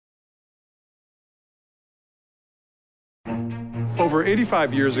Over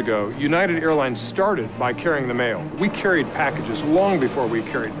 85 years ago, United Airlines started by carrying the mail. We carried packages long before we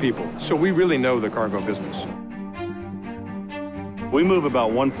carried people, so we really know the cargo business. We move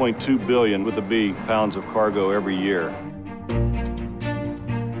about 1.2 billion with a B pounds of cargo every year.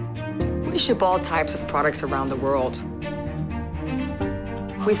 We ship all types of products around the world.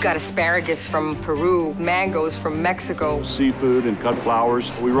 We've got asparagus from Peru, mangoes from Mexico. Seafood and cut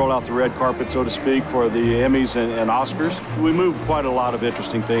flowers. We roll out the red carpet, so to speak, for the Emmys and Oscars. We move quite a lot of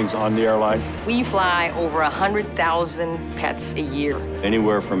interesting things on the airline. We fly over 100,000 pets a year.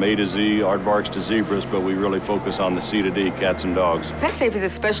 Anywhere from A to Z, aardvarks to zebras, but we really focus on the C to D, cats and dogs. PetSafe is a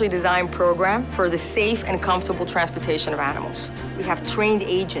specially designed program for the safe and comfortable transportation of animals. We have trained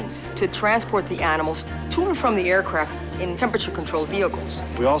agents to transport the animals to and from the aircraft in temperature-controlled vehicles.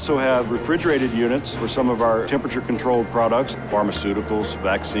 We also have refrigerated units for some of our temperature-controlled products, pharmaceuticals,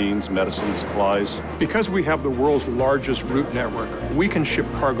 vaccines, medicine supplies. Because we have the world's largest route network, we can ship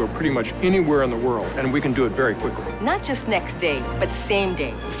cargo pretty much anywhere in the world, and we can do it very quickly. Not just next day, but same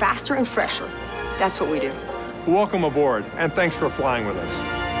day, faster and fresher. That's what we do. Welcome aboard, and thanks for flying with us.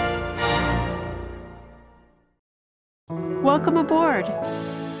 Welcome aboard.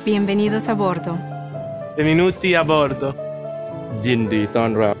 Bienvenidos a bordo. Benvenuti a bordo. ยินดีต้อ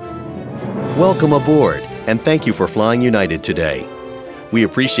นรับ Welcome aboard, and thank you for flying United today. We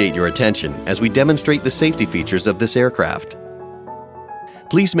appreciate your attention as we demonstrate the safety features of this aircraft.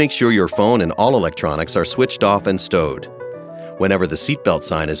 Please make sure your phone and all electronics are switched off and stowed. Whenever the seatbelt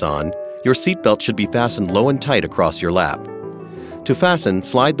sign is on, your seatbelt should be fastened low and tight across your lap. To fasten,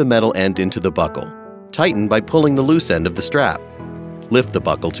 slide the metal end into the buckle. Tighten by pulling the loose end of the strap. Lift the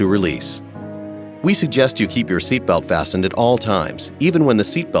buckle to release. We suggest you keep your seatbelt fastened at all times, even when the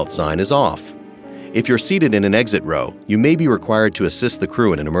seatbelt sign is off. If you're seated in an exit row, you may be required to assist the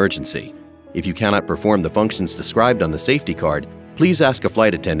crew in an emergency. If you cannot perform the functions described on the safety card, please ask a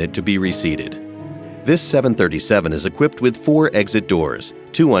flight attendant to be reseated. This 737 is equipped with 4 exit doors,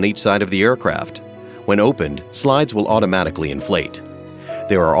 2 on each side of the aircraft. When opened, slides will automatically inflate.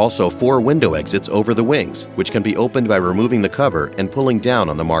 There are also 4 window exits over the wings, which can be opened by removing the cover and pulling down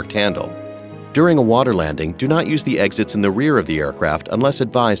on the marked handle. During a water landing, do not use the exits in the rear of the aircraft unless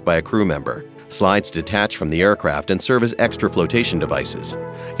advised by a crew member. Slides detach from the aircraft and serve as extra flotation devices.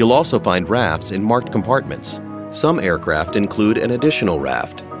 You'll also find rafts in marked compartments. Some aircraft include an additional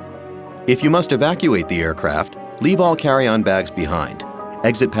raft. If you must evacuate the aircraft, leave all carry-on bags behind.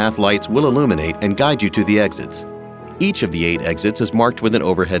 Exit path lights will illuminate and guide you to the exits. Each of the 8 exits is marked with an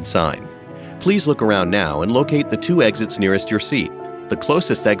overhead sign. Please look around now and locate the 2 exits nearest your seat. The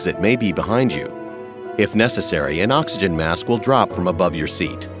closest exit may be behind you. If necessary, an oxygen mask will drop from above your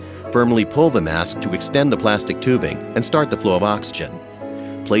seat. Firmly pull the mask to extend the plastic tubing and start the flow of oxygen.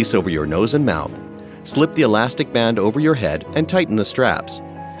 Place over your nose and mouth. Slip the elastic band over your head and tighten the straps.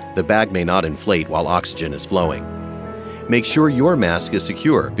 The bag may not inflate while oxygen is flowing. Make sure your mask is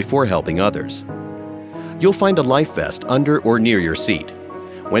secure before helping others. You'll find a life vest under or near your seat.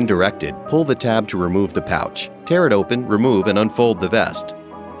 When directed, pull the tab to remove the pouch. Tear it open, remove and unfold the vest.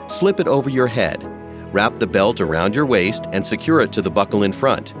 Slip it over your head. Wrap the belt around your waist and secure it to the buckle in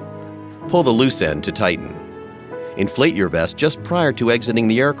front. Pull the loose end to tighten. Inflate your vest just prior to exiting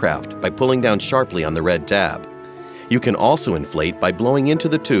the aircraft by pulling down sharply on the red tab. You can also inflate by blowing into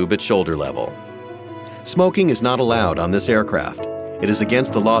the tube at shoulder level. Smoking is not allowed on this aircraft. It is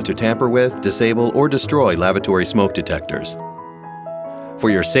against the law to tamper with, disable, or destroy lavatory smoke detectors. For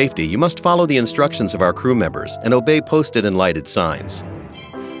your safety, you must follow the instructions of our crew members and obey posted and lighted signs.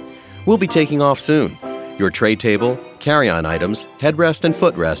 We'll be taking off soon. Your tray table, carry-on items, headrest, and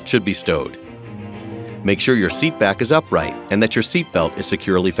footrest should be stowed. Make sure your seat back is upright and that your seat belt is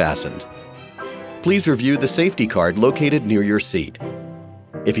securely fastened. Please review the safety card located near your seat.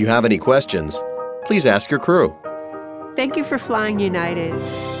 If you have any questions, please ask your crew. Thank you for flying United.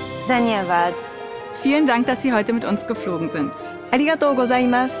 Dhanyavad. Vielen Dank, dass Sie heute mit uns geflogen sind. Arigatou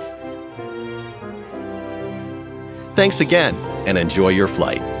gozaimasu. Thanks again, and enjoy your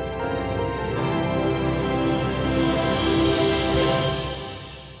flight.